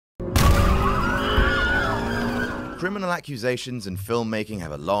Criminal accusations and filmmaking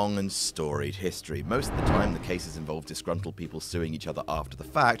have a long and storied history. Most of the time, the cases involve disgruntled people suing each other after the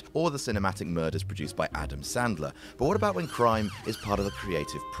fact, or the cinematic murders produced by Adam Sandler. But what about when crime is part of the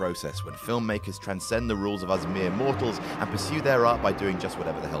creative process, when filmmakers transcend the rules of us mere mortals and pursue their art by doing just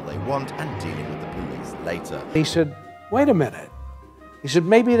whatever the hell they want and dealing with the police later? He said, wait a minute. He said,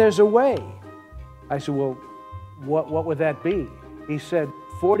 maybe there's a way. I said, well, what would that be? He said,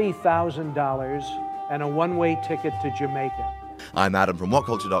 $40,000 and a one-way ticket to Jamaica. I'm Adam from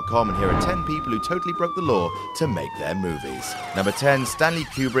WhatCulture.com, and here are 10 people who totally broke the law to make their movies. Number 10, Stanley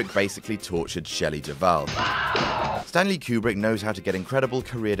Kubrick basically tortured Shelley Duvall. Stanley Kubrick knows how to get incredible,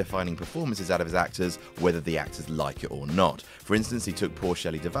 career-defining performances out of his actors, whether the actors like it or not. For instance, he took poor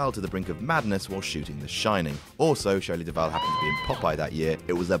Shelley Duvall to the brink of madness while shooting The Shining. Also, Shelley Duvall happened to be in Popeye that year.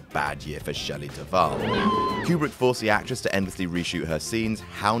 It was a bad year for Shelley Duvall. Kubrick forced the actress to endlessly reshoot her scenes,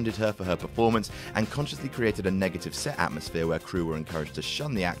 hounded her for her performance, and consciously created a negative set atmosphere where crew were encouraged to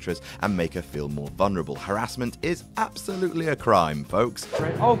shun the actress and make her feel more vulnerable. Harassment is absolutely a crime, folks.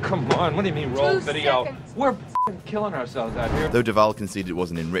 Oh, come on. What do you mean roll video? We're killing ourselves out here. Though Duvall conceded it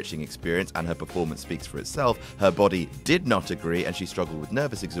was an enriching experience and her performance speaks for itself, her body did not agree and she struggled with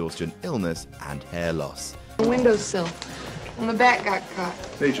nervous exhaustion, illness, and hair loss. The windowsill on the back got caught.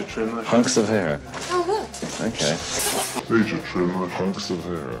 Major trim. Hunks of hair. Oh, look. Okay. Major trim. Hunks of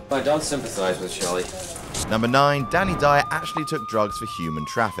hair. I don't sympathize with Shelley. Number 9, Danny Dyer actually took drugs for human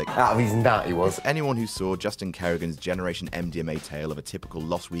traffic. Out of his nut he was. Anyone who saw Justin Kerrigan's Generation MDMA tale of a typical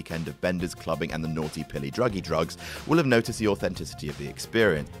lost weekend of benders, clubbing, and the naughty pilly druggy drugs will have noticed the authenticity of the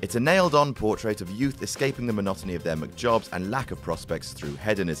experience. It's a nailed-on portrait of youth escaping the monotony of their McJobs and lack of prospects through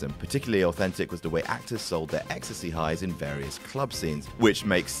hedonism. Particularly authentic was the way actors sold their ecstasy highs in various club scenes, which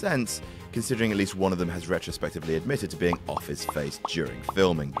makes sense considering at least one of them has retrospectively admitted to being off his face during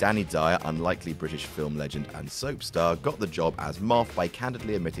filming. Danny Dyer, unlikely British film legend and soap star, got the job as Moth by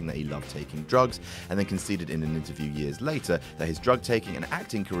candidly admitting that he loved taking drugs, and then conceded in an interview years later that his drug-taking and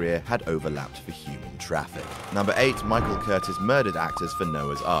acting career had overlapped for human traffic. Number 8, Michael Curtiz murdered actors for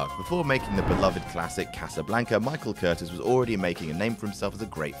Noah's Ark. Before making the beloved classic Casablanca, Michael Curtiz was already making a name for himself as a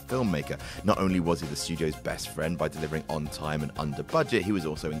great filmmaker. Not only was he the studio's best friend by delivering on time and under budget, he was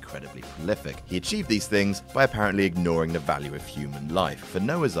also incredibly prolific. He achieved these things by apparently ignoring the value of human life. For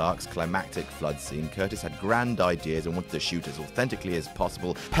Noah's Ark's climactic flood scene, Curtiz had grand ideas and wanted to shoot as authentically as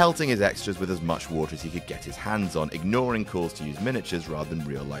possible, pelting his extras with as much water as he could get his hands on, ignoring calls to use miniatures rather than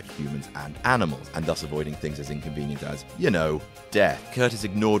real-life humans and animals, and thus avoiding things as inconvenient as, you know, death. Curtiz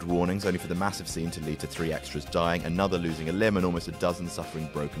ignored warnings, only for the massive scene to lead to 3 extras dying, another losing a limb, and almost a dozen suffering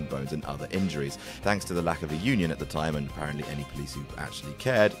broken bones and other injuries. Thanks to the lack of a union at the time, and apparently any police who actually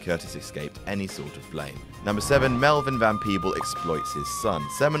cared, Curtiz escaped any sort of blame. Number 7, Melvin Van Peebles exploits his son.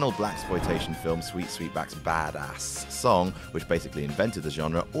 Seminal blaxploitation film Sweet Sweetback's Badass Song, which basically invented the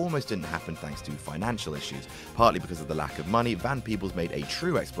genre, almost didn't happen thanks to financial issues. Partly because of the lack of money, Van Peebles made a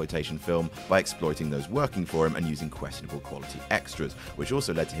true exploitation film by exploiting those working for him and using questionable quality extras, which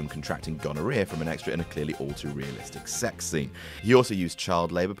also led to him contracting gonorrhea from an extra in a clearly all too realistic sex scene. He also used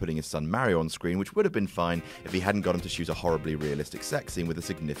child labour, putting his son Mario on screen, which would have been fine if he hadn't got him to shoot a horribly realistic sex scene with a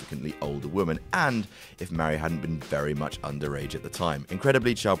significantly older woman, and if Mario hadn't been very much underage at the time.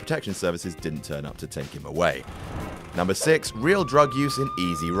 Incredibly, Child Protection Services didn't turn up to take him away. Number 6, real drug use in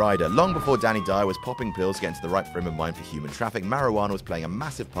Easy Rider. Long before Danny Dyer was popping pills to get into the right frame of mind for human traffic, marijuana was playing a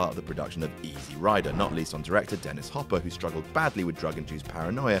massive part of the production of Easy Rider, not least on director Dennis Hopper, who struggled badly with drug-induced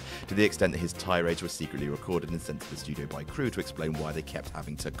paranoia to the extent that his tirades were secretly recorded and sent to the studio by crew to explain why they kept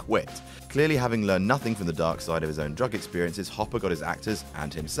having to quit. Clearly having learned nothing from the dark side of his own drug experiences, Hopper got his actors,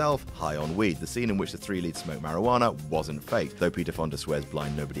 and himself, high on weed. The scene in which the 3 leads smoked marijuana wasn't faked, though Peter Fonda swears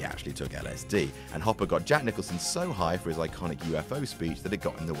blind nobody actually took LSD, and Hopper got Jack Nicholson so high for his iconic UFO speech that it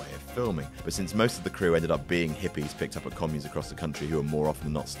got in the way of filming. But since most of the crew ended up being hippies picked up at communes across the country who were more often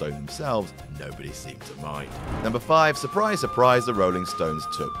than not stoned themselves, nobody seemed to mind. Number 5, surprise, surprise, the Rolling Stones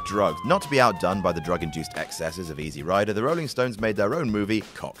took drugs. Not to be outdone by the drug-induced excesses of Easy Rider, the Rolling Stones made their own movie,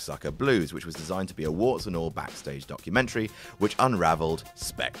 Cocksucker Blues, which was designed to be a warts and all backstage documentary, which unraveled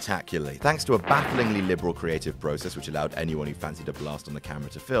spectacularly. Thanks to a bafflingly liberal creative process which allowed anyone who fancied a blast on the camera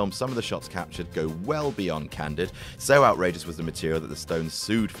to film, some of the shots captured go well beyond candid. So outrageous was the material that the Stones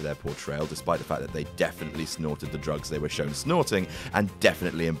sued for their portrayal, despite the fact that they definitely snorted the drugs they were shown snorting, and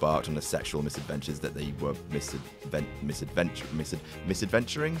definitely embarked on the sexual misadventures that they were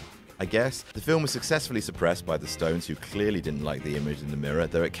misadventuring. I guess. The film was successfully suppressed by the Stones, who clearly didn't like the image in the mirror,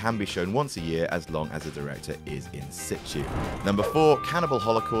 though it can be shown once a year as long as the director is in situ. Number 4, Cannibal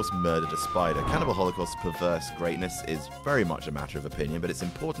Holocaust murdered a spider. Cannibal Holocaust's perverse greatness is very much a matter of opinion, but its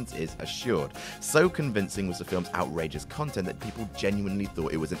importance is assured. So convincing was the film's outrageous content that people genuinely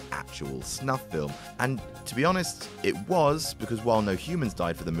thought it was an actual snuff film. And to be honest, it was, because while no humans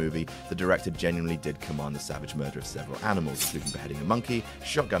died for the movie, the director genuinely did command the savage murder of several animals, including beheading a monkey,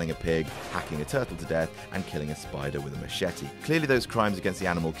 shotgunning a pig, hacking a turtle to death, and killing a spider with a machete. Clearly those crimes against the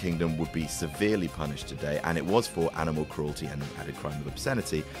animal kingdom would be severely punished today, and it was for animal cruelty and the added crime of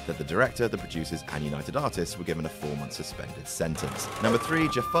obscenity that the director, the producers, and United Artists were given a 4-month suspended sentence. Number 3,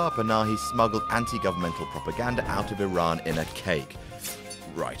 Jafar Panahi smuggled anti-governmental propaganda out of Iran in a cake.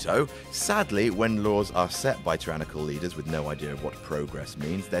 Righto. Sadly, when laws are set by tyrannical leaders with no idea of what progress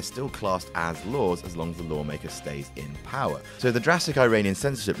means, they're still classed as laws as long as the lawmaker stays in power. So the drastic Iranian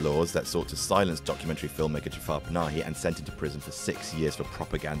censorship laws that sought to silence documentary filmmaker Jafar Panahi and sent him to prison for 6 years for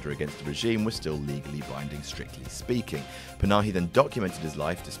propaganda against the regime were still legally binding, strictly speaking. Panahi then documented his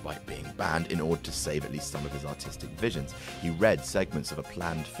life despite being banned in order to save at least some of his artistic visions. He read segments of a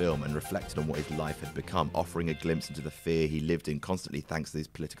planned film and reflected on what his life had become, offering a glimpse into the fear he lived in constantly thanks to his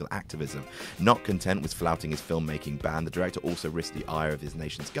political activism. Not content with flouting his filmmaking ban, the director also risked the ire of his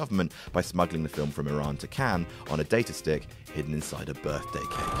nation's government by smuggling the film from Iran to Cannes on a data stick hidden inside a birthday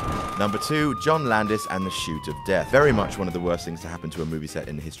cake. Number 2, John Landis and the Shoot of Death. Very much one of the worst things to happen to a movie set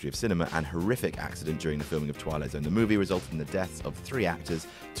in the history of cinema, and horrific accident during the filming of Twilight Zone. The movie resulted in the deaths of 3 actors,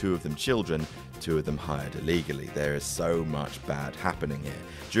 2 of them children, 2 of them hired illegally. There is so much bad happening here.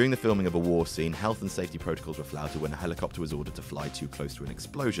 During the filming of a war scene, health and safety protocols were flouted when a helicopter was ordered to fly too close to an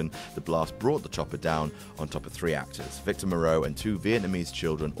explosion. The blast brought the chopper down on top of 3 actors, Victor Moreau and 2 Vietnamese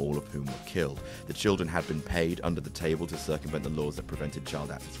children, all of whom were killed. The children had been paid under the table to circumvent the laws that prevented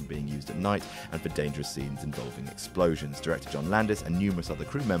child actors from being used at night and for dangerous scenes involving explosions. Director John Landis and numerous other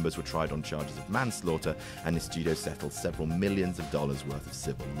crew members were tried on charges of manslaughter, and his studio settled several millions of dollars worth of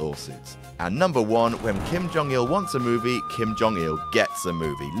civil lawsuits. And number 1, when Kim Jong-il wants a movie, Kim Jong-il gets a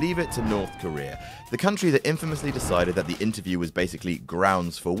movie. Leave it to North Korea. The country that infamously decided that the interview was basically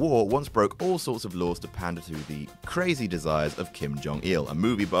grounds for war once broke all sorts of laws to pander to the crazy desires of Kim Jong-il, a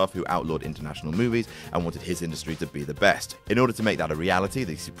movie buff who outlawed international movies and wanted his industry to be the best. In order to make that a reality,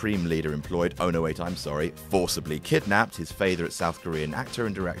 the supreme leader forcibly kidnapped his favorite South Korean actor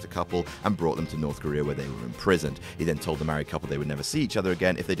and director couple and brought them to North Korea, where they were imprisoned. He then told the married couple they would never see each other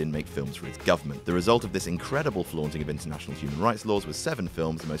again if they didn't make films for his government. The result of this incredible flaunting of international human rights laws was 7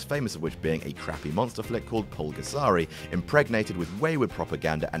 films, the most famous of which being a crappy monster flick called Pulgasari, impregnated with wayward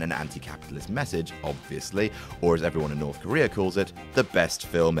propaganda and an anti-capitalist message, obviously, or as everyone in North Korea calls it, the best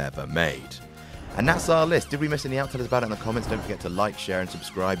film ever made. And that's our list. Did we miss any out? Tell us about it in the comments. Don't forget to like, share and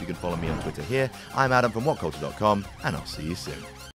subscribe. You can follow me on Twitter here. I'm Adam from WhatCulture.com, and I'll see you soon.